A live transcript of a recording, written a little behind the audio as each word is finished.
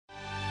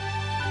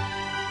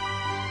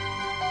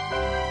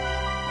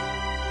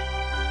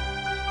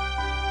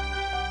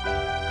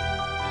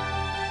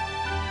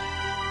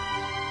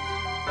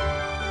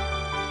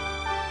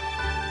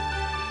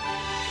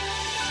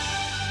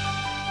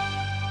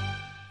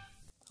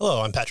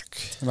Hello, I'm Patrick.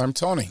 And I'm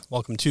Tony.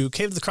 Welcome to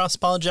Cave of the Cross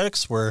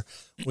Apologetics, where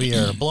we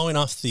are blowing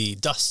off the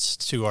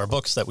dust to our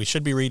books that we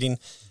should be reading.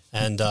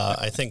 And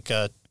I think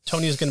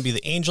Tony is going to be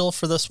the angel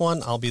for this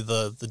one. I'll be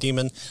the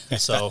demon.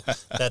 So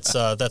that's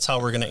how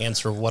we're going to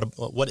answer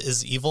what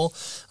is evil.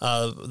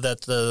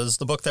 That is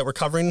the book that we're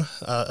covering,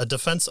 A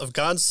Defense of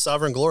God's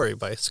Sovereign Glory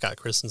by Scott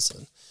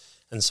Christensen.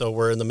 And so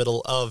we're in the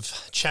middle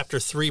of Chapter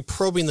 3,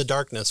 Probing the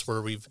Darkness,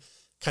 where we've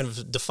kind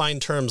of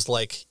defined terms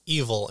like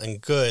evil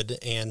and good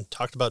and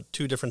talked about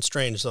two different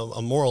strains,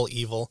 a moral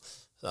evil,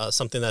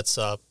 something that's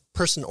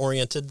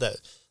person-oriented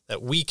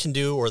that we can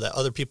do or that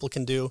other people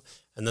can do.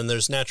 And then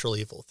there's natural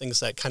evil,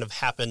 things that kind of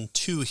happen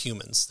to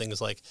humans,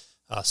 things like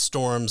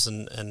storms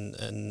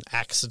and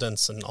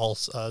accidents and all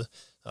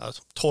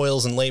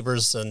toils and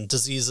labors and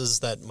diseases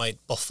that might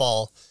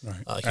befall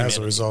humanity. As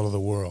a result of the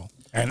world.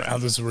 And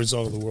as a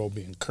result of the world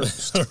being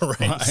cursed.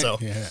 Right. So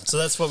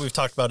that's what we've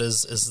talked about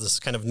is this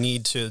kind of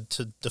need to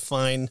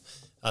define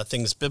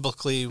things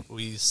biblically.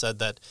 We said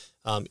that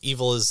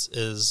evil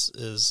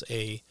is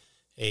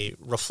a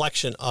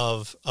reflection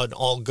of an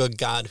all-good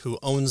God who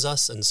owns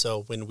us. And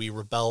so when we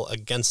rebel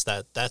against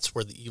that, that's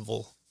where the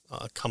evil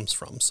comes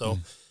from. So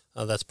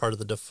that's part of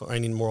the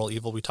defining moral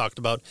evil we talked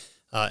about.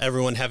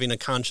 Everyone having a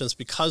conscience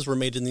because we're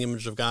made in the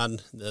image of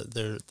God.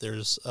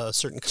 There's a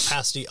certain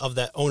capacity of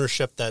that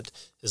ownership that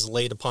is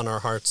laid upon our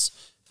hearts,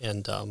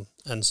 and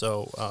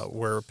so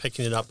we're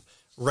picking it up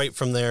right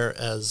from there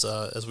as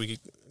we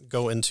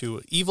go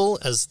into evil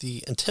as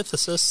the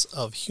antithesis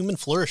of human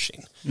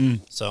flourishing.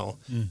 So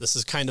this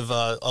is kind of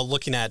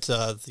looking at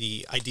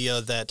the idea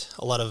that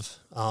a lot of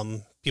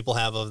people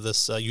have of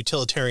this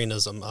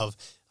utilitarianism of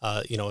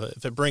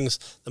if it brings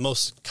the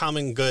most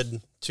common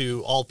good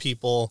to all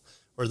people,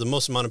 or the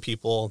most amount of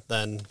people,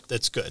 then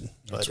it's good.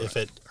 But if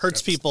it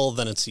hurts people,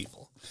 then it's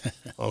evil.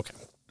 Okay.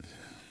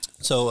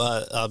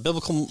 So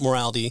biblical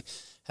morality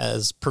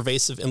has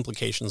pervasive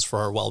implications for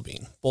our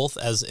well-being, both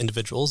as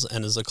individuals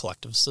and as a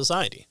collective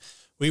society.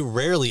 We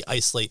rarely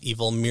isolate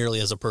evil merely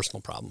as a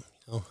personal problem.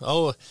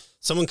 Oh,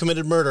 someone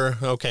committed murder.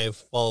 Okay,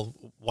 well,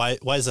 why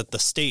is it the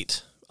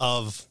state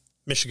of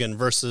Michigan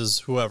versus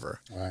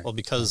whoever? Right. Well,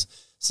 because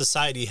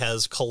society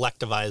has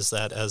collectivized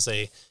that as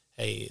a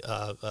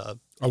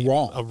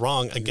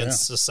wrong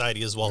against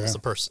society as well as the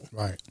person.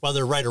 Right.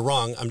 Whether right or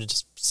wrong, I'm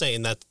just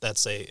saying that's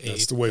that's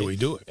the way we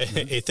do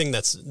it. A thing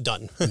that's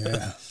done.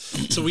 Yeah.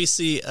 So we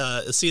see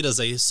it as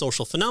a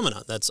social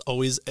phenomenon that's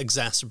always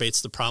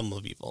exacerbates the problem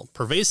of evil.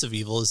 Pervasive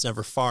evil is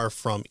never far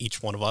from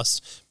each one of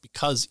us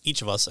because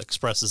each of us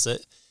expresses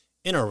it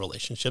in our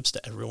relationships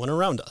to everyone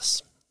around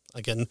us.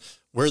 Again,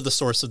 we're the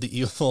source of the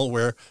evil.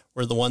 We're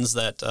the ones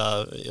that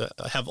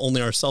have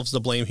only ourselves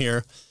to blame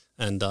here.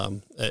 And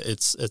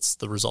it's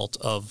the result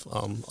of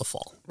a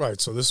fall.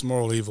 Right. So this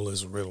moral evil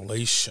is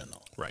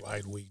relational.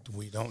 Right.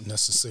 We don't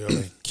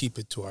necessarily keep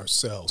it to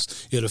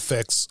ourselves. It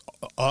affects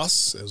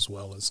us as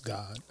well as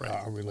God. Right.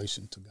 Our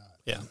relation to God.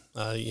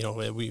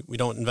 Yeah. We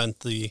don't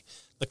invent the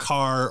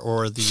car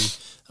or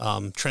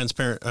the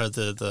transparent or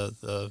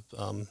the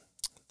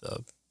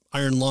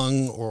iron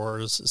lung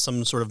or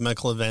some sort of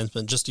medical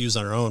advancement just to use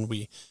on our own.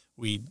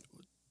 We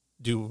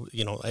do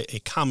a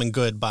common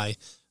good by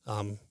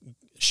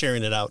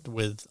sharing it out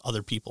with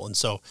other people. And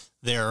so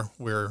there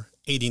we're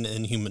aiding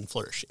in human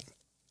flourishing.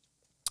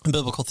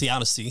 Biblical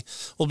theodicy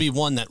will be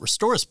one that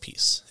restores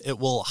peace. It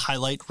will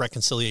highlight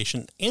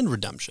reconciliation and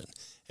redemption.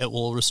 It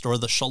will restore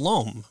the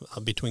shalom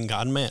between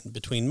God and man,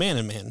 between man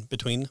and man,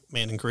 between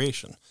man and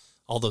creation.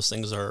 All those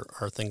things are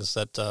things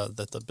that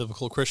the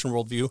biblical Christian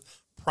worldview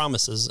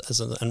promises as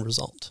an end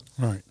result.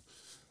 Right.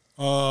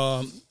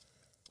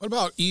 What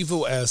about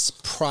evil as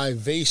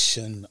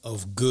privation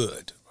of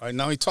good? Right,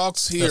 now he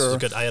talks here. That's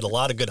good. I had a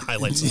lot of good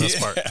highlights in this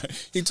part.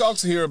 He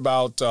talks here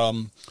about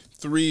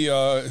three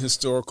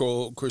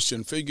historical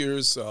Christian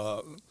figures: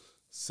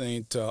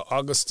 Saint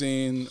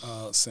Augustine,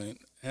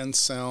 Saint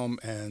Anselm,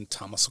 and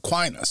Thomas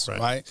Aquinas.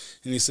 Right,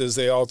 and he says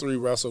they all three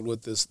wrestled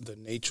with the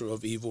nature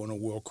of evil in a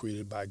world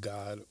created by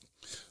God.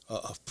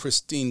 Of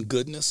pristine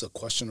goodness, a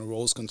question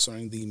arose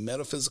concerning the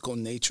metaphysical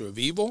nature of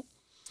evil.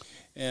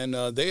 And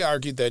they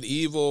argued that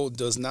evil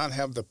does not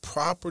have the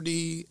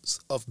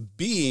properties of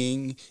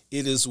being.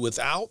 It is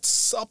without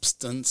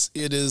substance.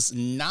 It is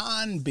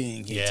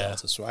non-being, he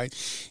tells us, right?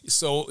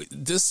 So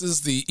this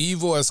is the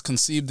evil as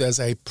conceived as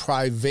a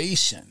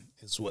privation,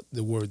 is what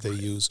the word they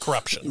use.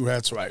 Corruption.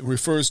 That's right.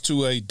 Refers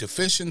to a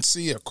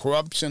deficiency, a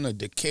corruption, a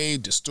decay,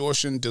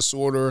 distortion,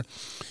 disorder,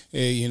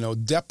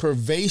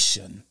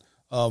 deprivation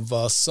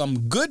of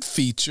some good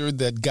feature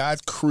that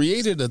God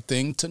created a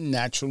thing to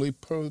naturally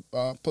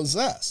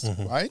possess,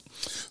 right?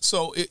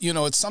 So,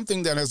 it's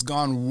something that has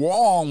gone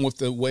wrong with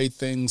the way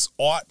things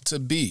ought to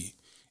be.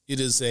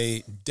 It is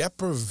a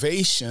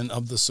deprivation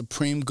of the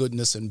supreme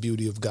goodness and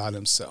beauty of God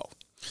himself.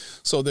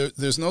 So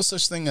there's no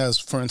such thing as,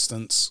 for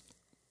instance,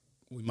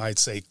 we might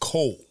say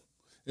coal.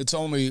 It's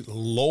only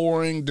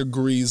lowering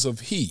degrees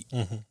of heat.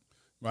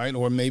 Right?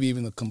 Or maybe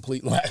even the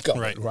complete lack of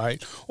it,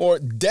 right? Or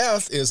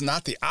death is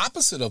not the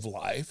opposite of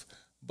life,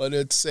 but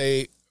it's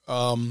a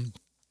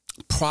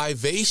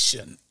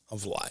privation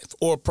of life.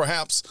 Or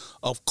perhaps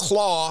a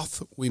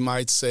cloth, we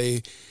might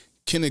say,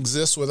 can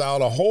exist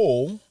without a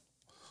hole,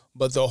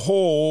 but the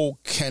hole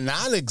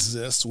cannot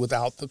exist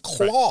without the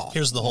cloth. Right.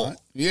 Here's the hole. Right?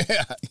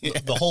 Yeah.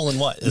 The hole in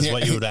what is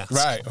what you would ask.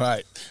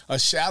 Right. A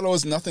shadow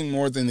is nothing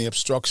more than the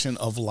obstruction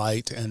of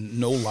light, and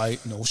no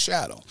light, no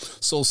shadow.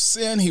 So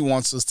sin, he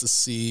wants us to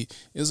see,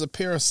 is a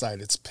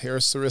parasite. It's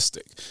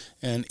parasitic.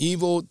 And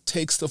evil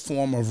takes the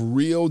form of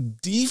real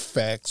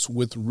defects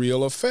with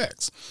real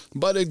effects.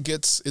 But it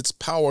gets its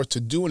power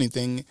to do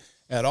anything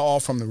at all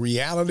from the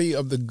reality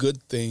of the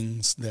good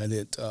things that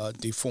it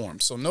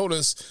deforms. So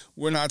notice,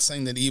 we're not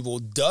saying that evil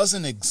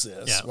doesn't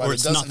exist. Yeah, right? or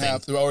it's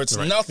nothing. Or it's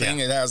right. nothing.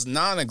 Yeah. It has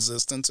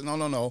non-existence.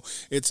 No.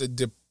 It's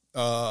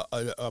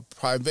a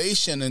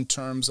privation in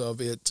terms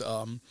of it.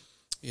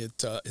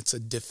 It's a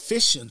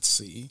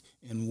deficiency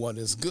in what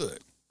is good,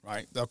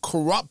 right? The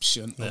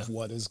corruption of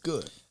what is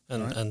good.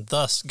 And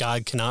thus,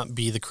 God cannot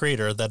be the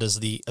creator that is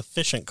the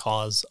efficient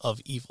cause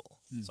of evil.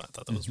 So I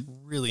thought that was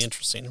really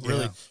interesting.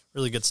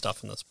 Really good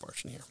stuff in this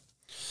portion here.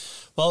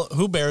 Well,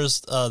 who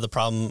bears the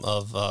problem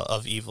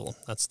of evil?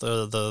 That's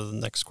the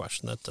next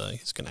question that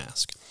he's going to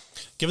ask.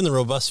 Given the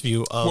robust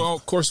view of... Well,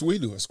 of course we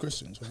do as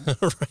Christians, right?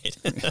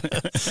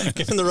 Right.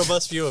 Given the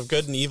robust view of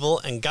good and evil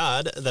and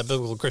God that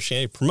biblical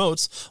Christianity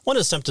promotes, one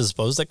is tempted to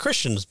suppose that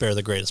Christians bear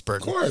the greatest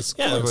burden. Of course.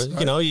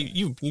 You know,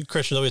 you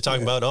Christians always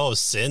talking about,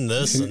 sin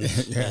this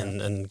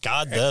and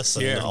God this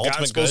and the ultimate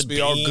God's supposed to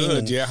be all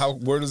good.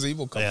 And, where does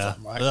evil come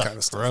from? Right? Kind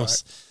of stuff.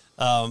 Gross.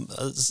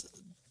 Right?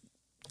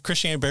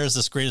 Christianity bears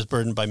this greatest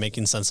burden by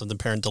making sense of the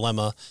apparent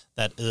dilemma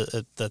that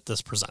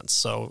this presents.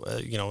 So,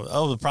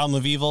 the problem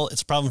of evil,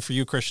 it's a problem for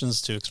you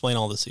Christians to explain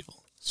all this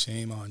evil.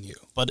 Shame on you.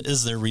 But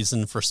is there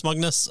reason for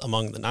smugness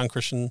among the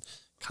non-Christian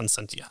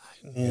consentii?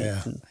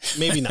 Yeah.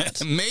 Maybe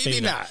not. Maybe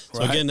not. Right?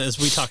 So again, as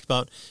we talked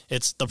about,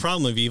 it's the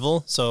problem of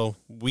evil. So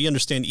we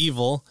understand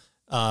evil.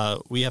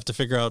 We have to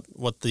figure out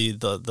what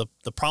the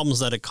problems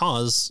that it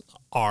causes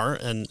are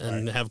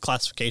and have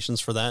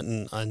classifications for that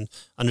and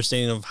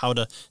understanding of how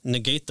to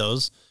negate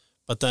those.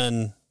 But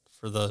then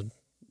for the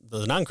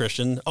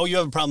non-Christian, you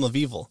have a problem of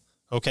evil.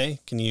 Okay,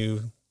 can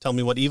you tell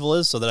me what evil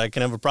is so that I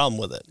can have a problem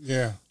with it?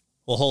 Yeah.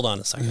 Well, hold on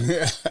a second.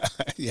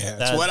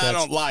 That's what I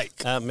don't like.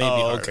 That may be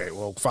hard. Okay,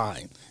 well,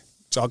 fine.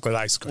 Chocolate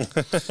ice cream.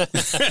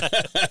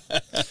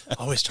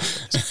 Always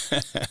chocolate ice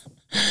cream.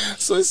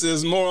 So it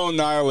says moral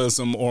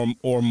nihilism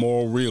or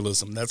moral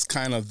realism. That's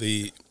kind of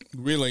the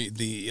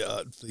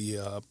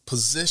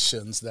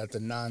positions that the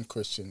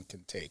non-Christian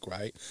can take,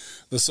 right?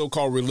 The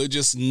so-called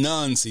religious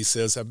nuns, he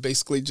says, have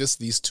basically just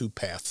these two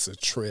paths to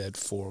tread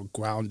for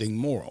grounding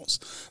morals.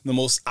 The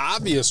most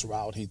obvious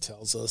route, he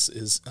tells us,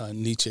 is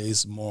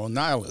Nietzsche's moral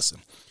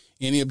nihilism.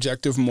 Any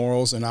objective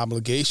morals and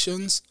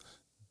obligations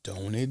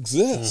don't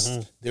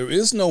exist. There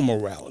is no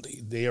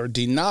morality. They are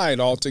denied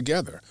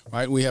altogether,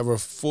 right? We have a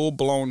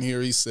full-blown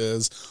here, he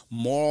says,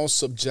 moral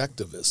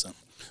subjectivism.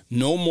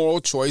 No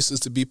moral choice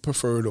is to be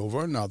preferred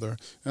over another.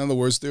 In other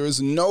words, there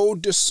is no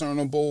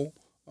discernible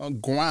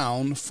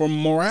ground for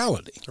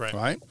morality,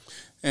 right?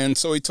 And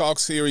so he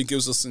talks here, he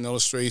gives us an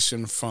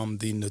illustration from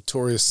the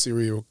notorious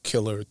serial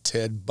killer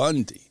Ted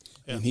Bundy.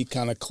 Yeah. And he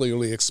kind of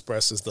clearly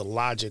expresses the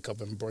logic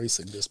of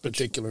embracing this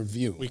particular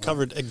view. We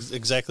covered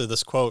exactly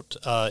this quote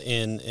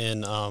in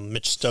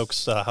Mitch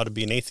Stokes' How to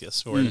Be an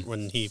Atheist,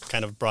 when he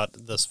kind of brought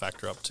this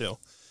factor up too.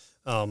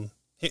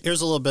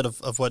 Here's a little bit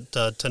of what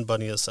Ted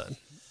Bundy has said.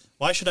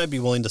 Why should I be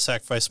willing to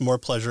sacrifice more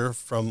pleasure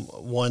from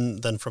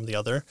one than from the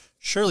other?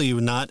 Surely you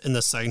would not, in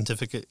the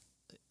scientific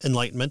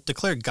enlightenment,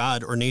 declare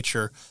God or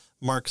nature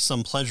marks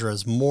some pleasure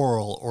as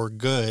moral or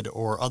good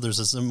or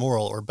others as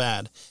immoral or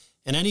bad.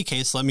 In any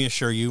case, let me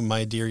assure you,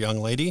 my dear young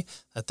lady,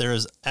 that there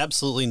is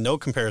absolutely no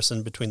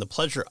comparison between the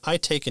pleasure I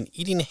take in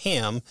eating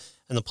ham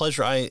and the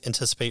pleasure I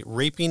anticipate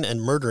raping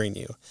and murdering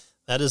you.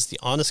 That is the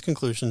honest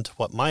conclusion to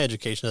what my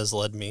education has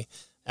led me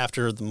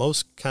after the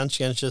most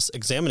conscientious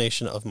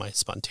examination of my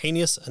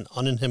spontaneous and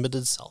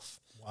uninhibited self.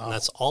 Wow. And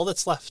that's all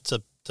that's left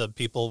to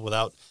people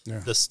without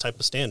this type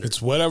of standard.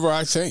 It's whatever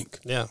I think.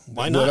 Yeah.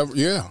 Why not?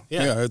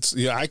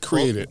 I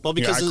create it. Well,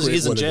 because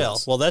he's in jail.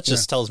 Well, that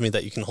just tells me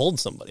that you can hold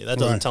somebody. That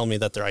doesn't tell me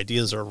that their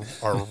ideas are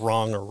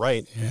wrong or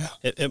right.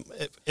 Yeah.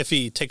 If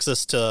he takes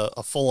this to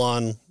a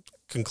full-on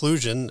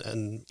conclusion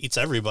and eats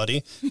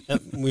everybody,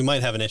 we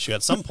might have an issue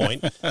at some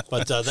point.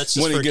 But that's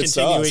just for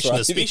continuation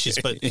of species.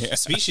 But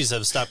species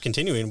have stopped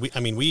continuing.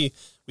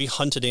 We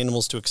hunted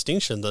animals to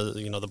extinction.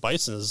 The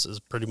bison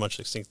is pretty much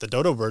extinct. The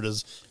dodo bird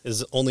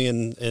is only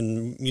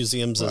in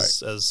museums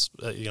as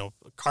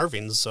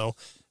carvings. So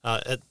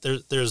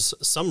there's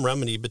some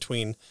remedy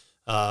between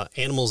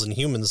animals and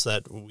humans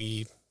that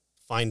we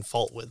find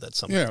fault with at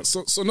some point.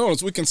 Yeah. So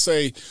notice we can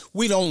say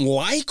we don't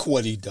like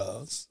what he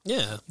does.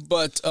 Yeah.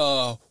 But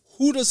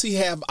who does he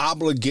have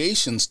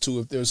obligations to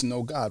if there's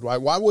no God, right?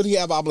 Why would he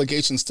have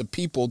obligations to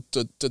people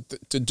to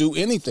do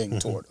anything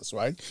toward us,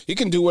 right? He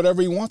can do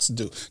whatever he wants to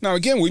do. Now,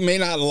 again, we may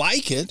not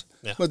like it,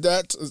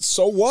 but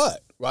so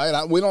what,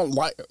 right? We don't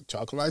like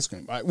chocolate ice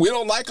cream, right? We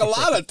don't like a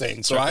lot of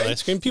things, right?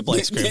 Ice cream, people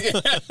ice cream.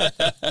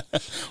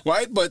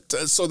 Right? But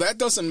so that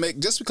doesn't make,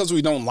 just because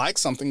we don't like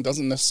something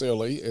doesn't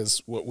necessarily,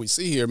 is what we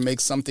see here, make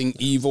something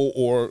evil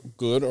or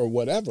good or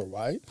whatever,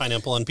 right?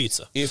 Pineapple on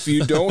pizza. If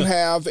you don't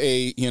have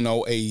a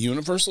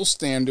universal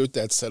standard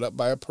that's set up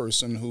by a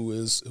person who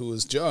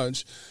is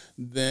judged,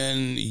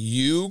 then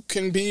you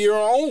can be your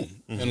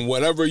own, and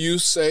whatever you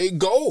say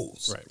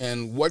goes. Right.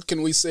 And what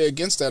can we say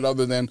against that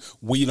other than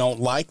we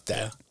don't like that?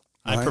 Yeah.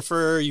 I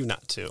prefer you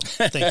not to.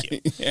 Thank you.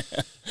 Yeah.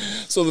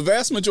 So the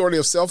vast majority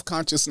of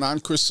self-conscious,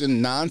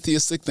 non-Christian,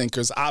 non-theistic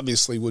thinkers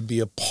obviously would be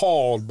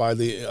appalled by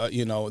the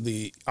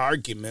the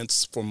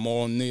arguments for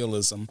moral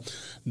nihilism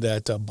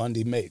that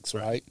Bundy makes.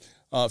 Right?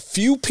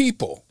 Few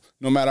people,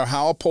 no matter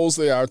how opposed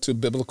they are to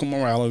biblical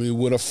morality,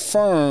 would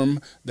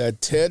affirm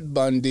that Ted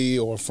Bundy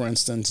or, for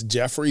instance,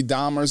 Jeffrey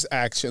Dahmer's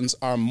actions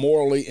are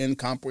morally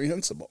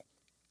incomprehensible.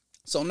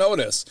 So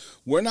notice,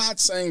 we're not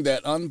saying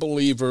that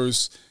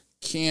unbelievers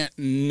can't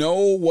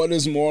know what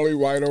is morally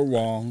right or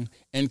wrong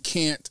and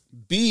can't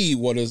do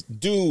what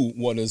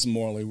is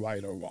morally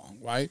right or wrong,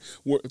 right?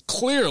 We're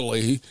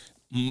clearly,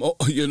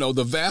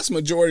 the vast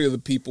majority of the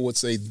people would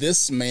say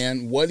this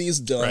man, what he's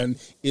done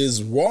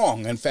is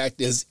wrong. In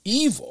fact, is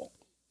evil,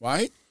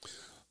 right?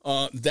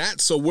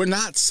 So we're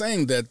not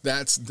saying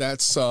that's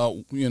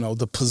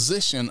the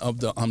position of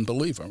the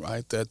unbeliever,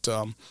 right?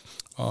 That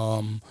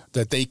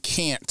they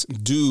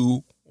can't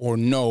do or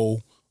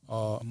know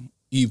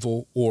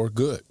evil or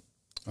good.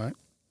 Right.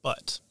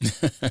 But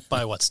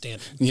by what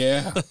standard?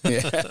 Yeah.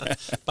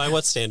 By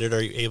what standard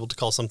are you able to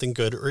call something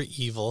good or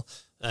evil?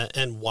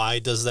 And why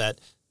does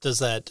that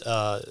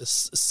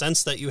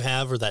sense that you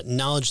have or that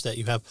knowledge that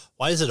you have,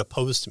 why is it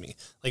opposed to me?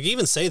 Like,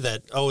 even say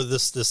that,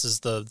 this is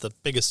the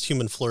biggest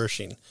human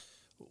flourishing.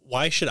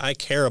 Why should I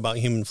care about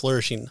human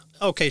flourishing?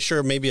 Okay,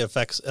 sure, maybe it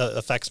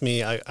affects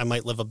me. I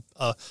might live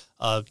a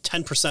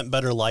 10%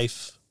 better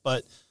life,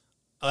 but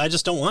I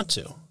just don't want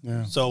to.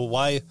 Yeah. So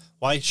why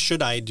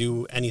should I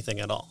do anything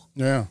at all?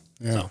 Yeah.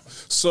 Yeah.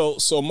 So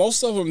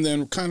most of them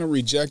then kind of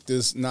reject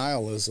this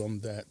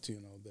nihilism that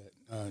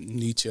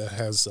Nietzsche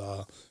has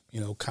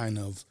kind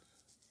of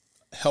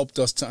helped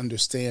us to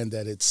understand,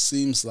 that it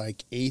seems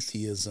like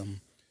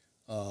atheism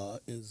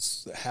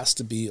has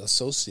to be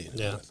associated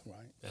with,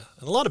 right? Yeah.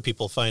 And a lot of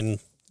people find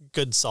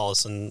good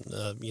solace in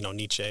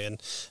Nietzsche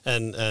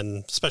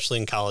and especially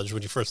in college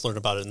when you first learn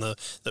about it, and the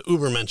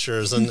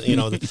Übermenschers and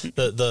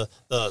the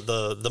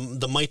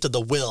might of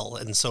the will,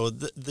 and so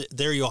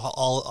there you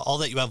all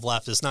that you have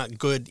left is not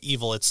good,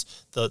 evil,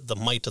 it's the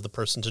might of the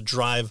person to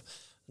drive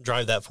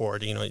that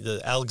forward.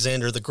 The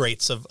Alexander the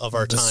Greats of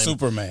our time,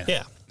 Superman.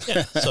 Yeah.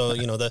 So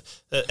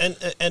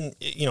and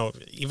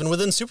even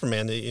within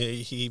Superman,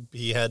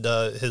 he had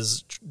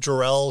his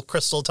Jor-El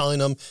crystal telling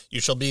him, "You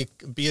shall be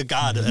a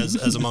god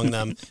as among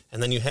them,"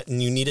 and then you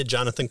needed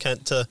Jonathan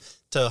Kent to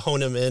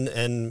hone him in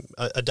and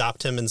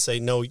adopt him and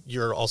say, "No,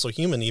 you're also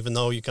human, even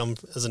though you come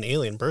as an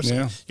alien person.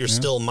 Yeah, you're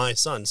still my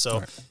son." So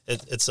right.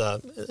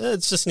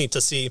 It's just neat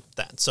to see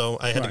that. So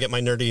I had to get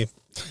my nerdy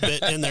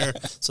bit in there,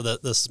 so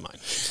that this is mine.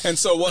 And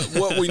so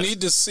what we need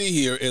to see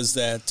here is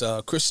that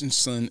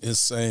Christensen is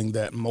saying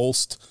that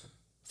most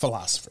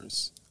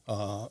philosophers,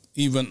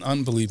 even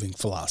unbelieving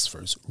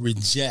philosophers,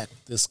 reject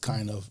this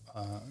kind of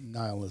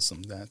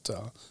nihilism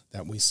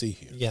that we see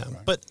here. Yeah,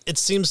 right? But it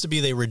seems to be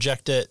they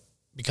reject it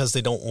because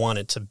they don't want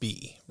it to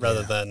be,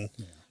 rather than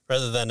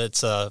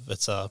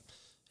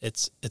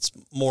it's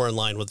more in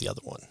line with the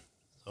other one.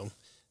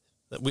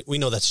 We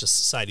know that's just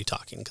society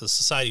talking, because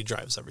society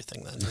drives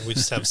everything then. We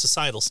just have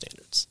societal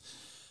standards.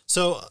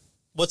 So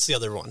what's the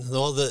other one?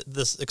 Well,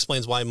 this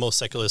explains why most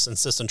secularists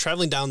insist on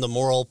traveling down the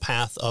moral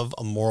path of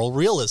a moral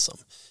realism.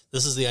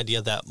 This is the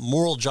idea that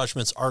moral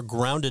judgments are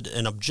grounded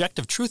in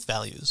objective truth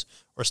values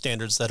or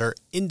standards that are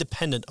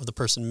independent of the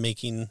person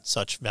making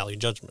such value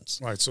judgments.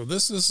 Right. So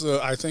this is,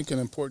 I think, an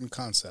important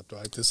concept,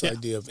 right? This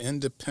idea of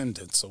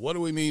independence. So what do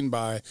we mean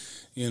by,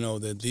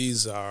 that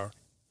these are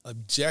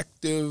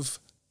objective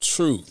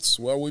truths?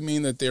 Well, we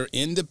mean that they're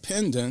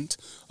independent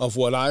of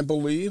what I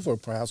believe, or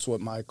perhaps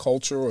what my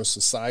culture or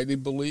society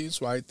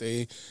believes, right?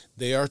 They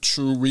are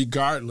true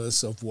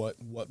regardless of what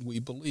we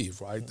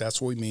believe, right?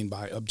 That's what we mean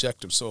by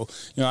objective. So,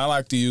 I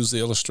like to use the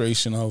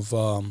illustration of,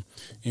 the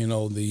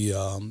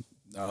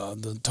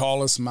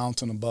tallest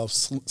mountain above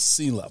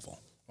sea level,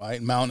 right?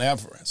 Mount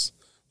Everest.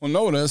 Well,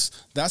 notice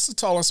that's the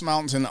tallest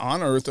mountain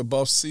on Earth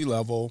above sea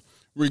level.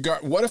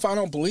 What if I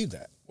don't believe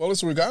that? Well,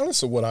 it's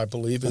regardless of what I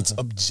believe, it's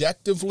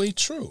objectively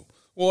true.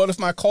 Well, what if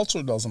my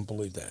culture doesn't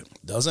believe that?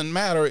 Doesn't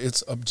matter.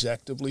 It's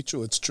objectively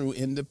true. It's true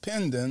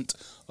independent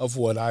of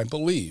what I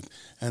believe.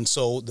 And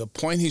so the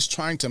point he's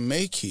trying to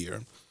make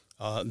here,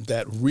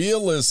 that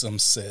realism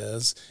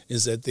says,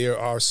 is that there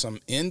are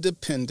some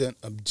independent,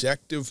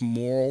 objective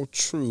moral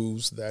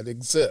truths that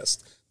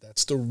exist.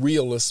 That's the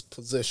realist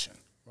position,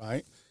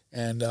 right?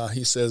 And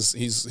he says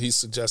he's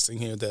suggesting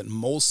here that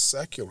most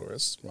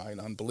secularists, right,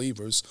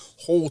 unbelievers,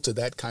 hold to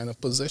that kind of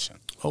position.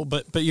 Oh,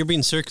 but you're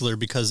being circular,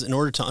 because in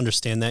order to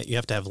understand that, you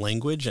have to have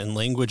language, and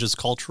language is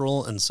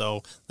cultural, and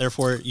so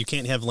therefore you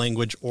can't have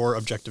language or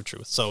objective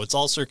truth. So it's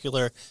all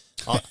circular.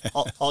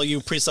 All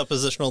you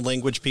presuppositional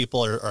language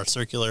people are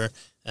circular,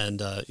 and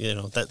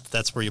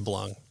that's where you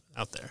belong,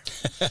 out there.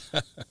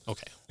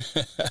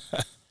 Okay.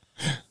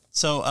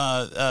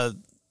 So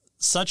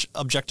such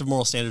objective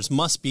moral standards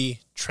must be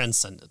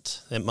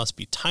transcendent. It must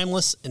be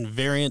timeless,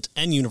 invariant,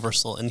 and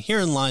universal. And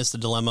herein lies the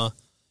dilemma.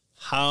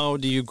 How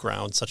do you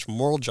ground such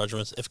moral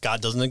judgments if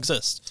God doesn't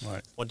exist?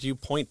 Right. What do you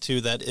point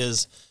to that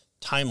is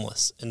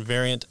timeless,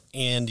 invariant,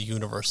 and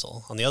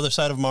universal? On the other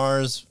side of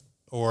Mars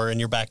or in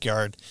your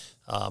backyard,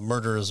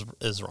 murder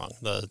is wrong.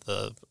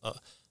 The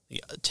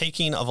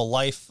taking of a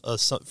life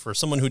for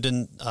someone who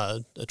didn't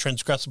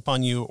transgress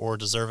upon you or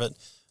deserve it,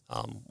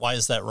 why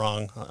is that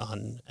wrong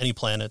on any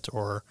planet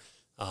or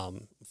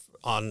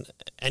on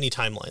any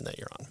timeline that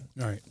you're on?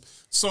 Right.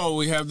 So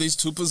we have these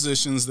two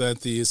positions that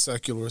the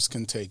secularists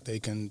can take. They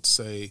can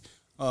say,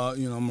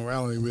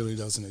 morality really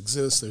doesn't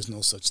exist. There's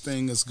no such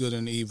thing as good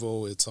and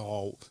evil. It's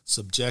all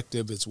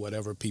subjective. It's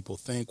whatever people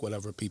think,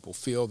 whatever people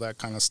feel, that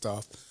kind of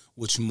stuff,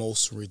 which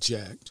most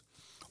reject.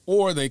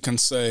 Or they can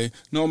say,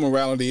 no,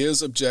 morality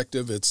is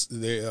objective. It's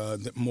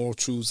the moral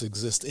truths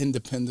exist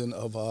independent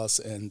of us,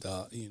 and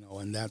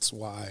and that's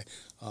why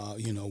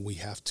we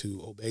have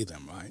to obey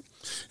them, right?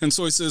 And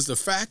so he says the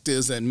fact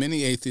is that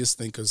many atheist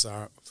thinkers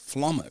are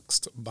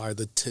flummoxed by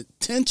the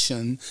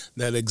tension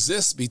that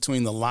exists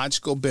between the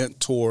logical bent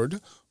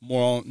toward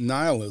moral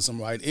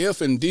nihilism, right?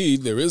 If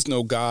indeed there is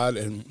no God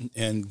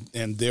and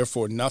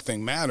therefore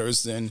nothing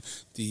matters, then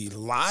the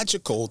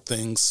logical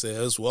thing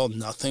says, well,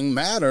 nothing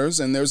matters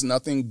and there's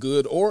nothing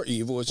good or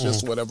evil. It's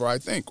just whatever I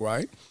think,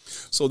 right?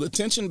 So the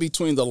tension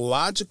between the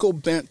logical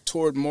bent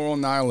toward moral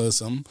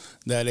nihilism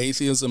that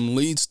atheism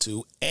leads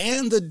to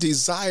and the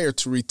desire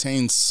to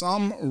retain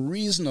some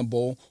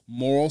reasonable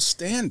moral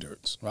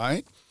standards,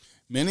 right?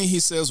 Many, he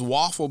says,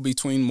 waffle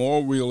between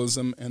moral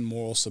realism and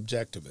moral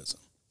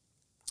subjectivism.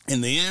 In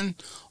the end,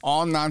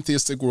 all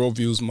non-theistic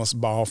worldviews must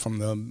borrow from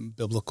the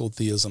biblical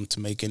theism to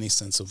make any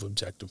sense of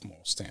objective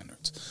moral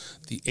standards.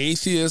 The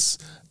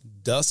atheist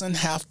doesn't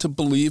have to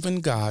believe in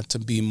God to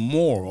be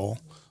moral,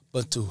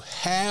 but to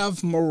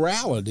have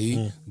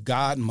morality,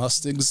 God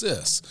must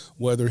exist,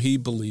 whether he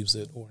believes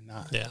it or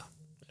not. Yeah.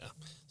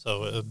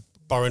 So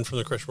borrowing from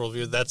the Christian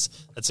worldview,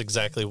 that's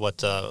exactly what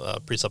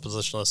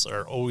presuppositionalists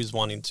are always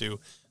wanting to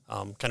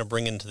kind of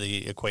bring into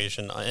the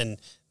equation. And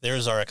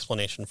there's our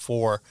explanation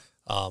for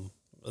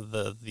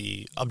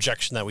the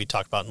objection that we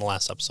talked about in the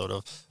last episode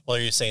of, well,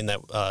 are you saying that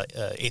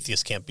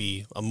atheists can't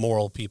be a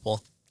moral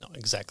people? No,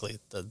 exactly.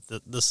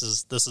 This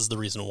is the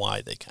reason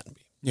why they can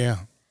be. Yeah.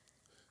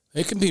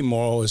 They can be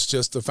moral. It's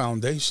just the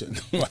foundation.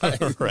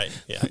 Right. Right.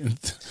 Yeah.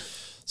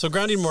 So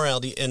grounding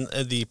morality in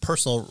the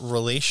personal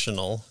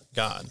relational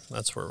God,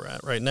 that's where we're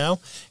at right now.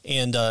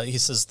 And he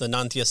says the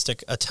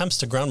non-theistic attempts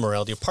to ground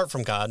morality apart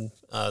from God,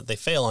 they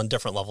fail on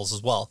different levels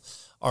as well.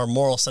 Our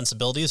moral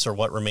sensibilities, or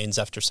what remains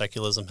after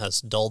secularism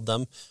has dulled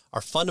them,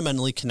 are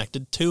fundamentally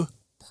connected to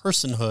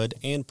personhood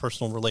and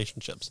personal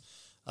relationships.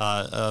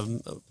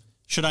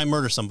 Should I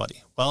murder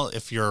somebody? Well,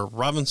 if you're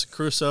Robinson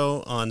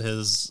Crusoe on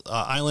his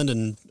island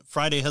and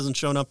Friday hasn't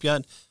shown up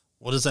yet,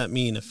 what does that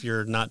mean if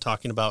you're not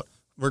talking about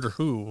murder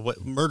who?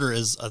 What murder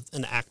is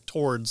an act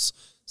towards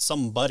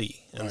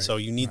somebody, and so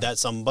you need that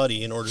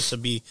somebody in order to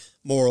be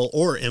moral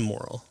or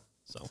immoral.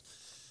 So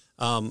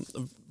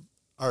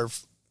our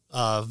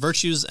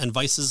virtues and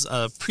vices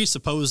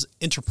presuppose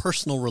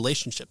interpersonal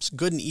relationships.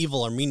 Good and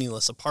evil are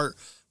meaningless apart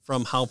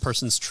from how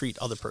persons treat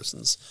other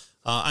persons.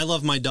 I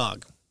love my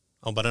dog.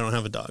 Oh, but I don't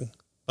have a dog.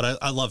 But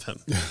I love him.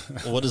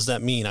 Well, what does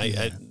that mean?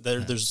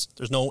 There's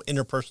no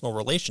interpersonal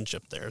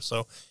relationship there.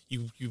 So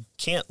you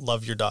can't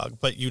love your dog,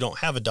 but you don't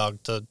have a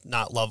dog to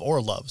not love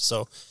or love.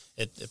 So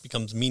it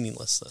becomes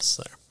meaninglessness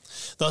there.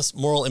 Thus,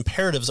 moral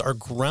imperatives are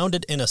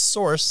grounded in a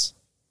source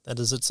that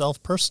is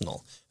itself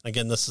personal.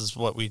 Again, this is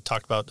what we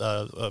talked about.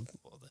 That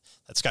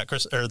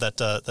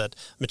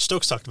Mitch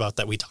Stokes talked about,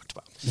 that we talked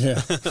about.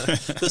 Yeah.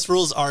 This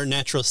rules are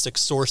naturalistic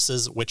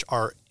sources, which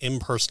are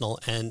impersonal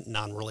and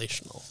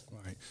non-relational.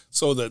 Right.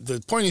 So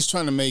the point he's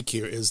trying to make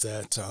here is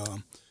that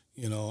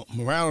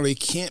morality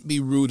can't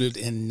be rooted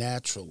in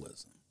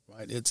naturalism.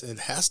 Right. It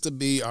has to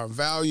be, our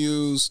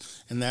values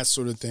and that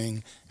sort of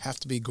thing have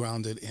to be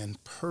grounded in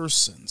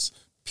persons.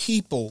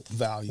 People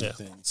value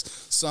things.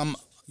 Some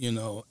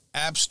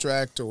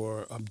abstract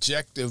or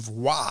objective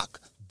rock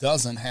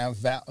doesn't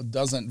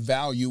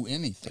value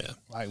anything. Yeah.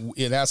 Right?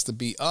 It has to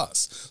be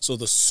us. So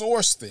the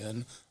source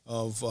then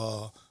of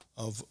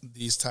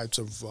these types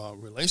of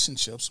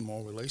relationships,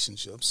 moral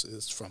relationships,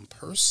 is from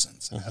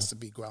persons. It has to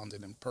be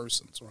grounded in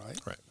persons. Right.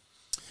 Right.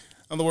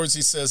 In other words,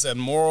 he says that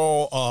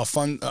moral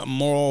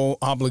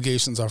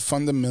obligations are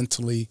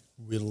fundamentally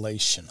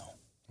relational.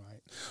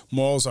 Right.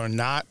 Morals are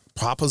not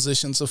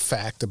propositions of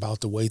fact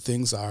about the way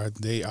things are.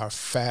 They are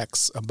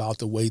facts about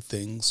the way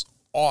things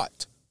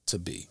ought to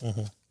be.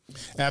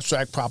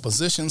 Abstract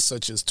propositions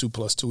such as 2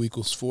 + 2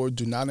 = 4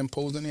 do not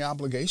impose any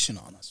obligation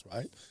on us,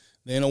 right?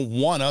 They don't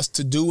want us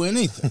to do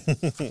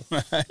anything.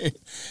 Right?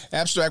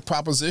 Abstract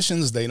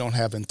propositions, they don't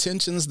have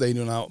intentions. They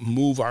do not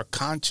move our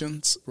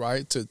conscience,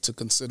 right, to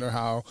consider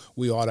how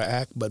we ought to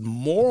act. But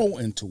moral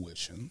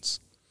intuitions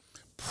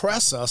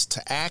press us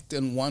to act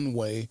in one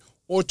way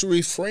or to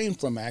refrain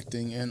from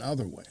acting in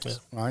other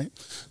ways, right?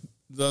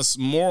 Thus,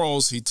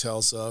 morals, he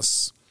tells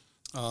us,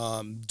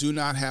 do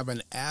not have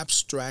an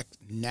abstract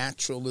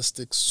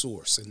naturalistic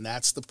source. And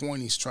that's the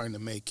point he's trying to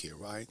make here,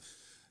 right?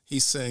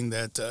 He's saying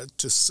that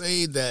to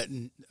say that,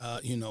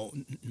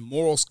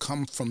 morals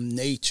come from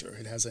nature,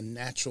 it has a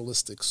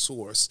naturalistic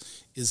source,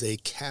 is a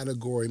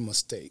category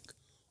mistake.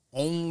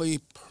 Only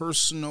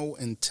personal,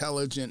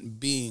 intelligent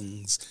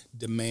beings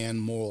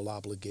demand moral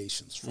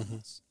obligations from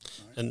us.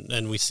 Right?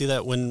 And we see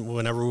that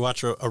whenever we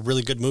watch a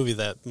really good movie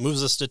that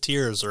moves us to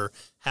tears or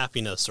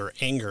happiness or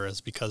anger,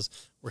 is because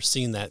we're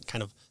seeing that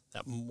kind of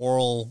that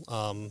moral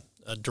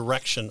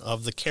direction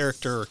of the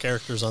character or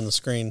characters on the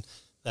screen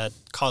that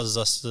causes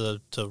us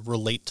to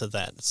relate to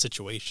that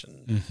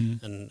situation.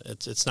 And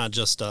it's not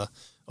just,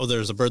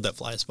 there's a bird that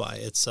flies by.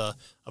 It's a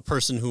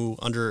person who,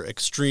 under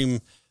extreme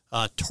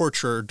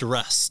torture or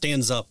duress,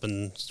 stands up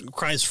and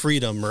cries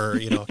freedom, or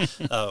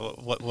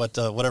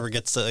whatever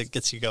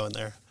gets you going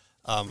there.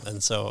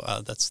 And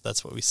so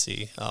that's what we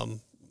see on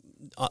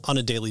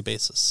a daily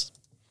basis,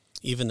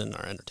 even in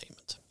our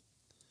entertainment.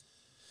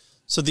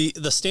 So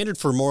the standard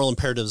for moral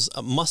imperatives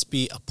must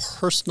be a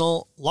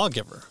personal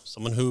lawgiver,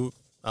 someone who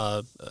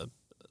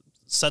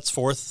sets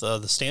forth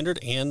the standard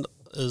and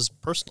is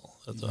personal,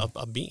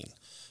 a being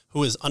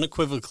who is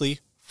unequivocally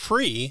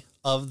free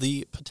of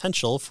the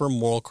potential for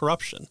moral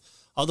corruption.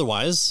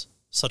 Otherwise,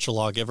 such a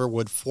lawgiver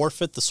would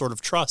forfeit the sort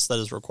of trust that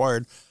is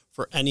required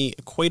for any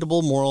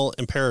equatable moral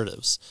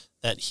imperatives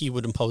that he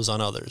would impose on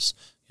others.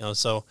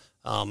 So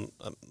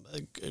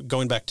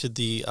going back to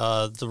the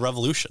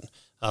revolution,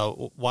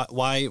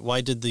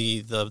 why did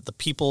the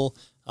people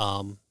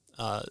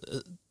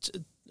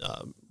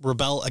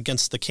rebel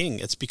against the king?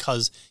 It's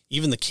because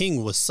even the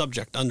king was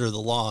subject under the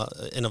law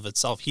in of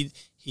itself.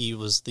 He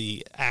was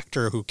the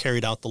actor who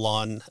carried out the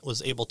law and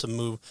was able to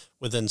move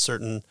within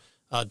certain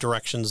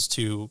directions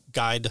to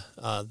guide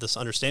this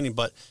understanding.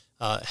 But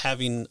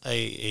having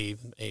a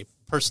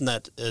person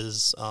that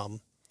is,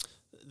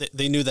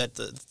 they knew that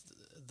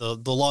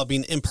the law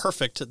being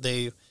imperfect,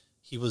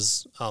 he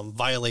was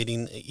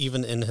violating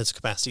even in his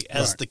capacity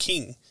as the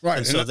king. Right.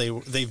 And so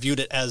they viewed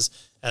it as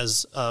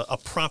a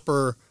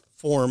proper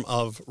form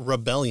of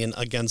rebellion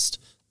against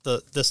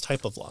this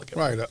type of law.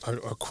 Right.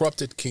 A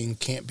corrupted king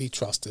can't be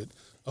trusted.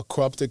 A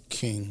corrupted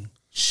king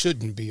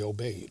shouldn't be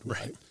obeyed.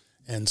 Right.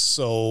 And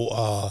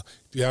so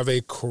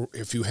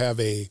if you have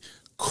a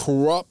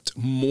corrupt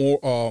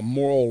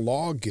moral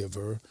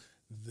lawgiver,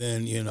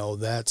 then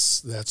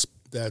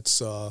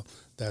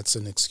that's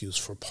an excuse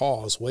for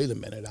pause. Wait a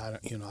minute,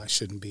 I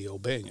shouldn't be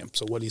obeying him.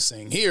 So what he's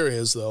saying here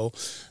is, though,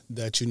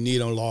 that you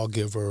need a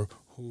lawgiver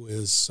who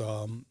is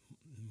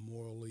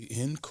morally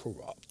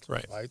incorrupt,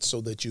 right?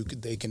 So that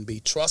they can be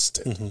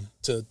trusted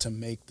to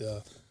make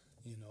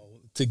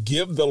to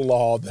give the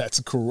law that's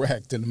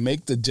correct and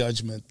make the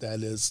judgment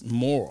that is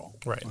moral.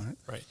 Right.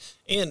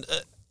 And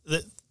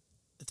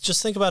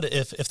just think about it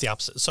if the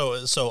opposite.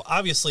 So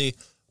obviously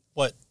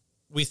what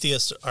we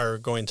theists are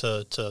going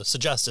to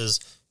suggest is,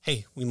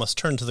 hey, we must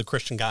turn to the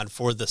Christian God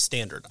for this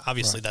standard.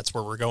 Obviously, that's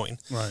where we're going.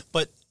 Right.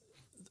 But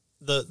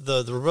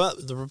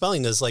the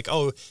rebellion is like,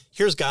 oh,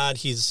 here's God.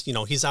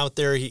 He's out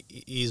there.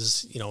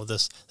 He's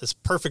this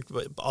perfect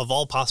of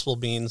all possible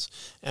beings,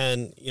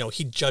 and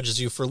he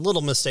judges you for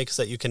little mistakes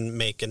that you can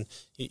make, and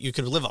you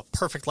could live a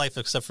perfect life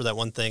except for that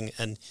one thing,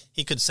 and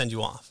he could send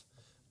you off.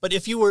 But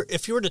if you were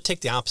to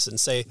take the opposite and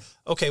say,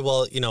 okay,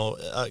 well,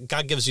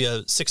 God gives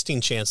you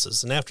 16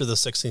 chances, and after the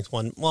 16th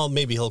one, well,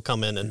 maybe he'll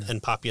come in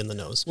and pop you in the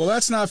nose. Well,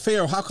 that's not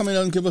fair. How come he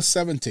doesn't give us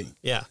 17?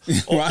 Yeah.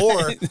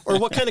 Or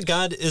what kind of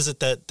God is it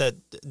that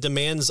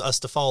demands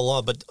us to follow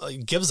law but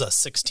gives us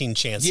 16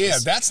 chances? Yeah,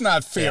 that's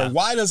not fair. Yeah.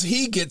 Why does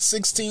he get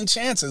 16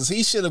 chances?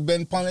 He should have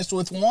been punished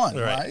with one,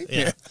 right?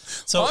 Yeah.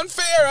 So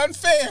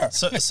unfair.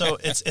 So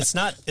it's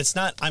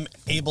not I'm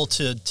able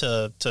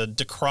to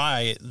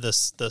decry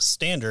this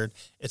standard.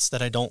 It's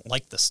that I don't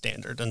like the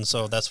standard, and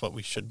so that's what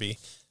we should be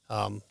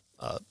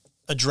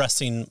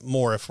addressing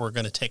more if we're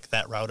going to take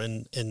that route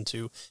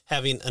into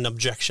having an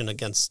objection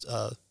against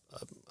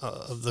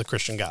the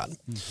Christian God.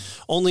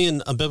 Only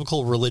in a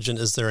biblical religion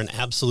is there an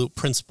absolute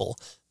principle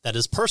that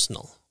is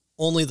personal.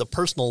 Only the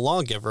personal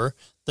lawgiver,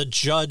 the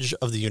judge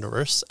of the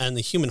universe, and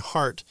the human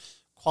heart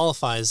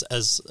qualifies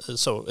as,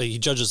 so he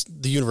judges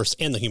the universe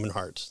and the human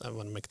heart. I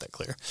want to make that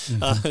clear.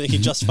 He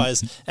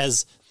justifies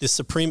as the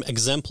supreme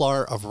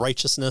exemplar of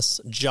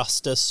righteousness,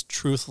 justice,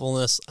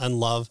 truthfulness, and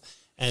love,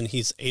 and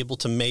he's able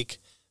to make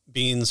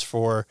beings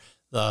for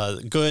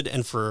the good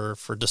and for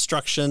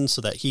destruction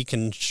so that he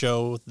can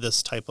show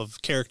this type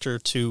of character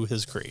to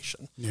his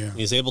creation. Yeah.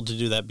 He's able to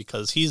do that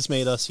because he's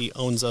made us, he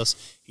owns us,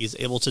 he's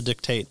able to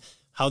dictate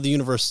how the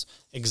universe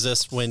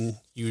exists when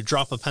you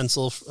drop a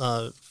pencil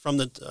from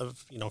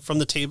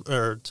the table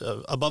or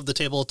above the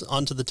table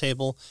onto the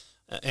table,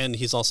 and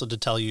he's also to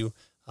tell you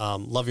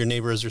love your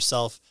neighbor as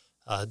yourself,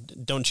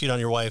 don't cheat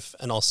on your wife,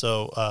 and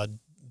also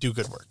do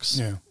good works.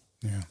 Yeah,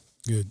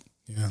 good.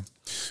 Yeah.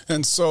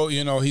 And so,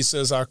 he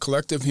says our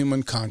collective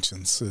human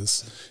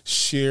consciences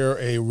share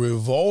a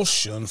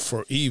revulsion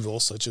for evil,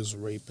 such as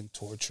rape and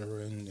torture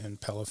and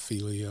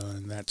pedophilia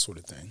and that sort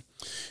of thing.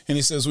 And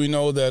he says we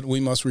know that we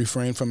must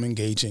refrain from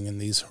engaging in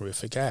these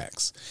horrific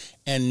acts.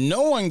 And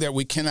knowing that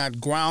we cannot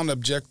ground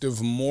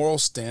objective moral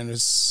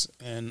standards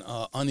and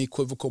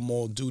unequivocal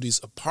moral duties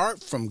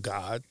apart from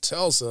God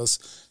tells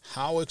us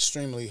how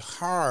extremely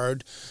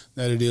hard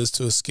that it is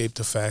to escape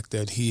the fact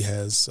that he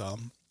has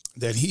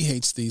that he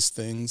hates these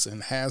things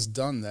and has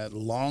done that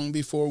long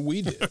before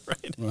we did.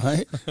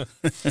 Right?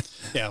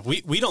 Yeah,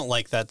 we don't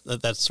like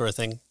that sort of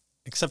thing,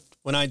 except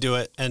when I do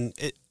it, and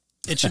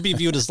it should be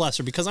viewed as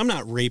lesser because I'm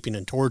not raping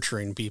and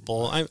torturing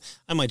people.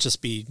 I might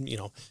just be,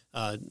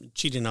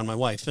 cheating on my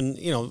wife. And,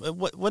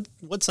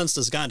 what sense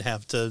does God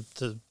have to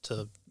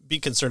be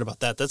concerned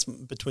about that? That's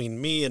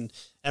between me and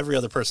every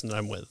other person that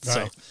I'm with.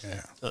 Right.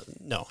 So,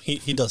 no,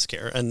 he does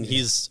care, and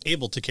he's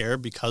able to care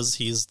because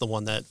he's the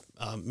one that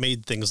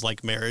made things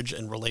like marriage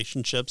and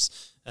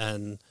relationships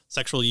and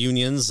sexual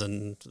unions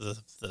and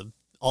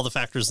all the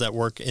factors that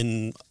work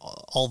in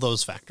all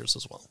those factors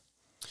as well.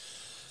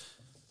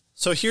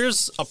 So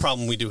here's a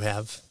problem we do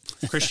have.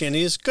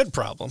 Christianity is a good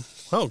problem.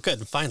 Oh,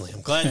 good. Finally,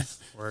 I'm glad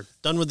we're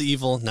done with the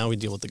evil. Now we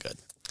deal with the good.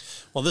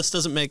 Well, this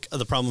doesn't make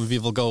the problem of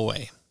evil go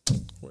away.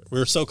 We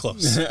were so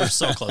close. We're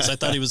so close. I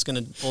thought he was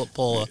going to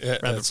pull a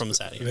rabbit from his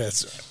hat here.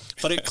 That's right.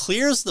 But it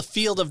clears the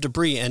field of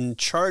debris and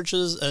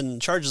charges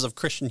of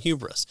Christian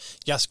hubris.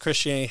 Yes,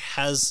 Christianity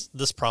has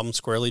this problem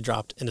squarely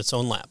dropped in its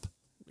own lap.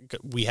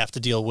 We have to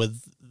deal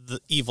with the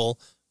evil.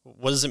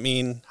 What does it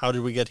mean? How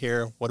did we get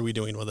here? What are we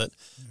doing with it?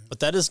 But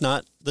that is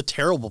not the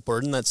terrible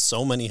burden that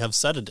so many have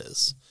said it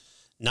is.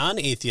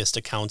 Non-atheist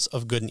accounts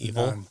of good and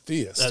evil.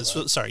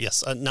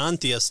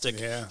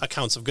 Non-theistic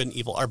accounts of good and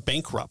evil are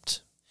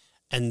bankrupt.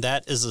 And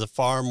that is a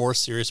far more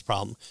serious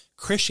problem.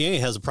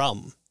 Christianity has a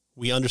problem.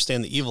 We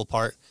understand the evil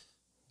part.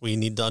 We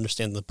need to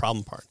understand the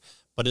problem part.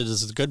 But it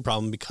is a good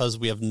problem because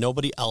we have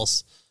nobody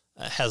else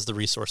has the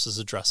resources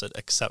to address it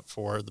except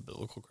for the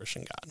biblical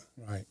Christian God.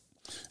 Right.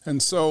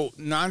 And so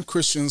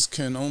non-Christians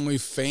can only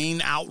feign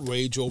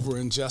outrage over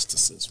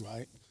injustices,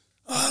 right?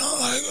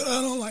 I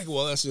don't like it.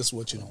 Well, that's just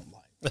what you don't like.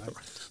 Right?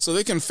 So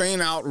they can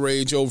feign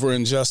outrage over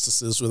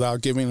injustices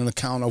without giving an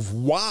account of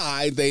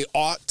why they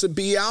ought to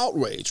be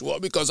outraged. Well,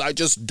 because I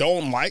just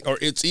don't like, or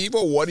it's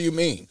evil. What do you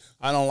mean?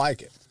 I don't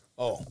like it.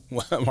 Oh,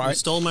 right. You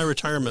stole my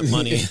retirement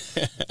money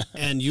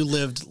and you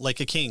lived like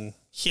a king.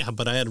 Yeah,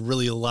 but I had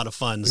really a lot of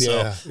fun.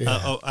 So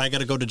I got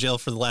to go to jail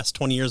for the last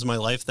 20 years of my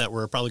life that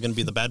were probably going to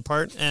be the bad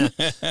part. All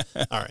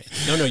right.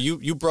 No,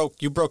 you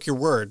broke your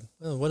word.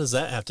 Well, what does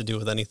that have to do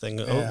with anything?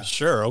 Yeah. Oh,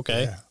 sure.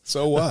 Okay. Yeah.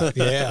 So what?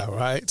 Yeah,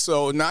 right.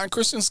 So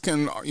non-Christians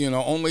can,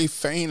 only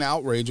feign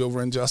outrage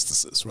over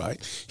injustices,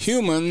 right?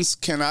 Humans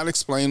cannot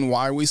explain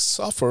why we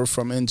suffer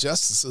from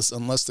injustices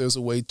unless there's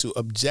a way to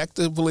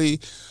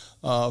objectively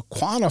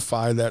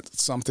quantify that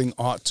something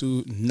ought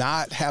to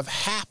not have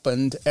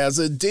happened as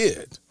it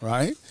did,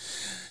 right?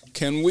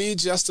 Can we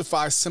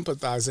justify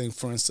sympathizing,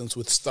 for instance,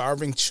 with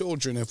starving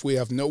children if we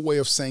have no way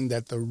of saying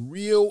that the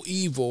real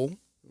evil,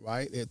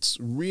 right, it's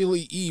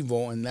really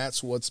evil and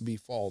that's what's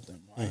befall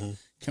them, right?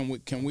 Mm-hmm.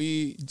 Can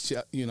we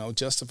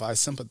justify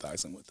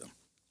sympathizing with them?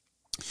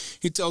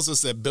 He tells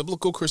us that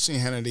biblical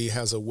Christianity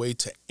has a way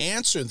to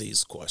answer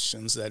these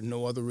questions that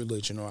no other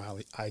religion or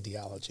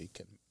ideology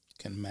can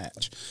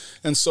match.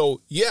 And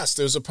so, yes,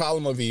 there's a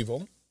problem of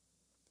evil.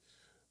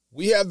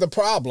 We have the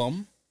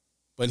problem,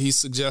 but he's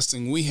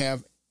suggesting we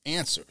have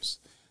answers.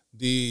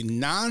 The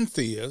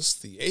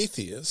non-theist, the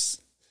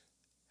atheist,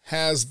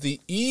 has the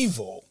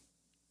evil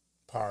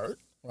part,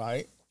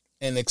 right?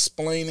 And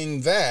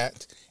explaining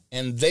that,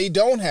 and they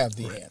don't have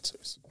the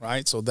answers,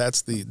 right? So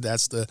that's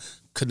the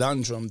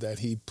conundrum that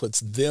he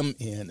puts them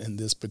in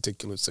this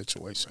particular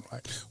situation,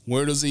 right?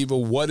 Where does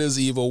evil? What is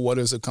evil? What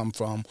does it come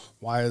from?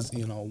 Why does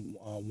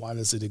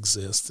it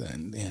exist?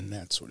 And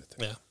that sort of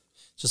thing. Yeah,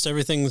 just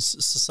everything's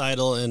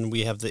societal, and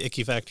we have the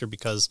icky factor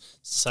because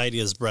society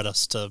has bred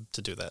us to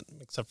do that.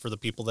 Except for the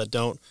people that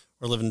don't,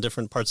 or live in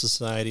different parts of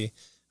society,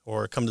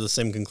 or come to the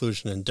same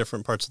conclusion in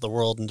different parts of the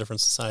world and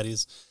different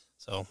societies.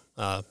 So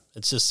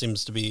it just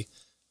seems to be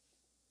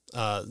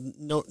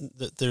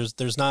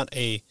there's not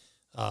a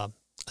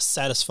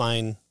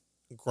satisfying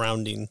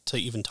grounding to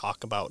even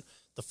talk about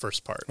the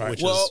first part, right.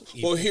 Which is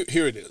evil. Well,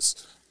 here it is.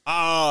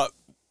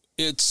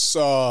 It's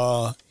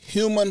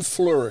human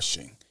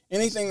flourishing.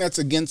 Anything that's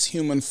against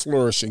human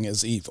flourishing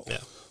is evil. Yeah.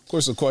 Of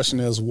course, the question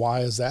is,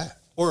 why is that?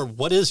 Or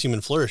what is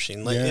human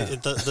flourishing? Like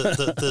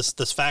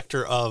this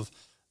factor of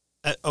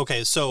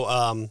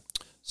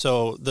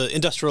so the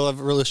Industrial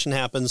Revolution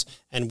happens,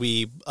 and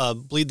we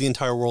bleed the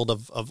entire world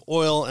of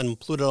oil and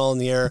pollute it all in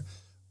the air.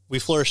 We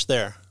flourish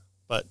there.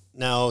 But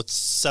now it's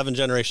 7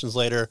 generations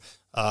later,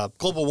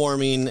 global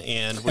warming,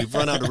 and we've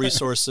run out of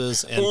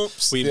resources, and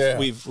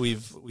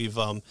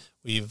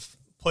we've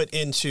put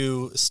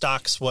into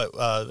stocks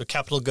what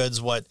capital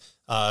goods what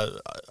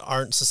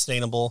aren't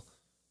sustainable.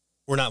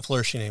 We're not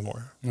flourishing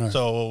anymore. Right.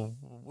 So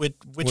which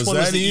was one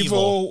that was the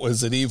evil?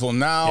 Was it evil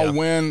now? Yeah.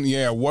 When?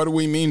 Yeah. What do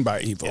we mean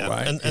by evil? Yeah.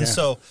 Right. And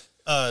so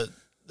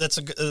that's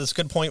a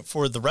good point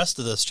for the rest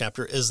of this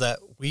chapter, is that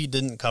we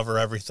didn't cover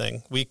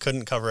everything. We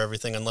couldn't cover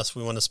everything unless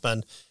we want to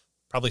spend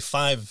probably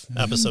 5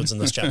 episodes in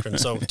this chapter. And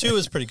so 2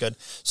 is pretty good.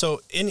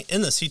 So in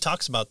this, he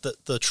talks about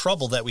the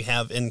trouble that we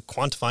have in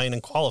quantifying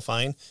and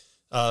qualifying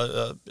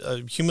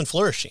human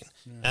flourishing,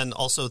 and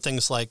also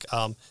things like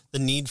the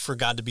need for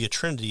God to be a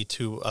Trinity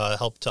to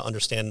help to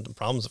understand the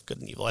problems of good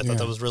and evil. I thought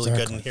that was really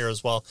good in here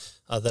as well,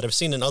 that I've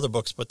seen in other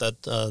books, but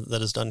that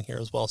is done here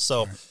as well.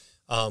 So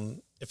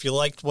if you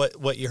liked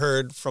what you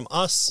heard from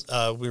us,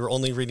 we were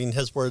only reading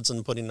his words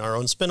and putting our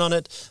own spin on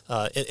it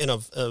in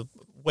a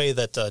way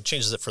that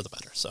changes it for the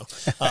better. So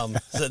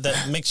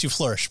that makes you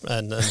flourish,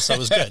 and so it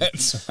was good.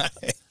 That's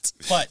right.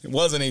 But it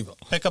wasn't evil.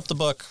 Pick up the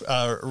book,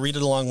 read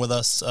it along with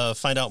us,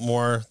 find out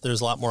more.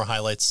 There's a lot more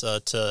highlights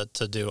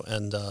to do,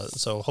 and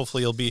so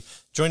hopefully you'll be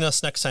joining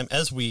us next time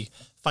as we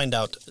find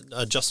out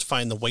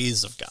justifying the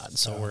ways of God.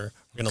 So we're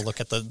going to look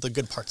at the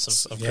good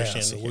parts of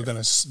Christianity. So we're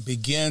going to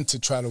begin to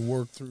try to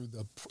work through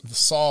the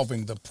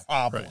solving the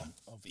problem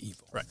of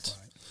evil. Right.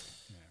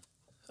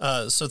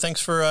 So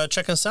thanks for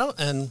checking us out,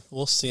 and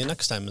we'll see you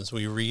next time as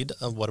we read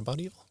What About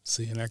Evil?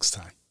 See you next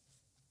time.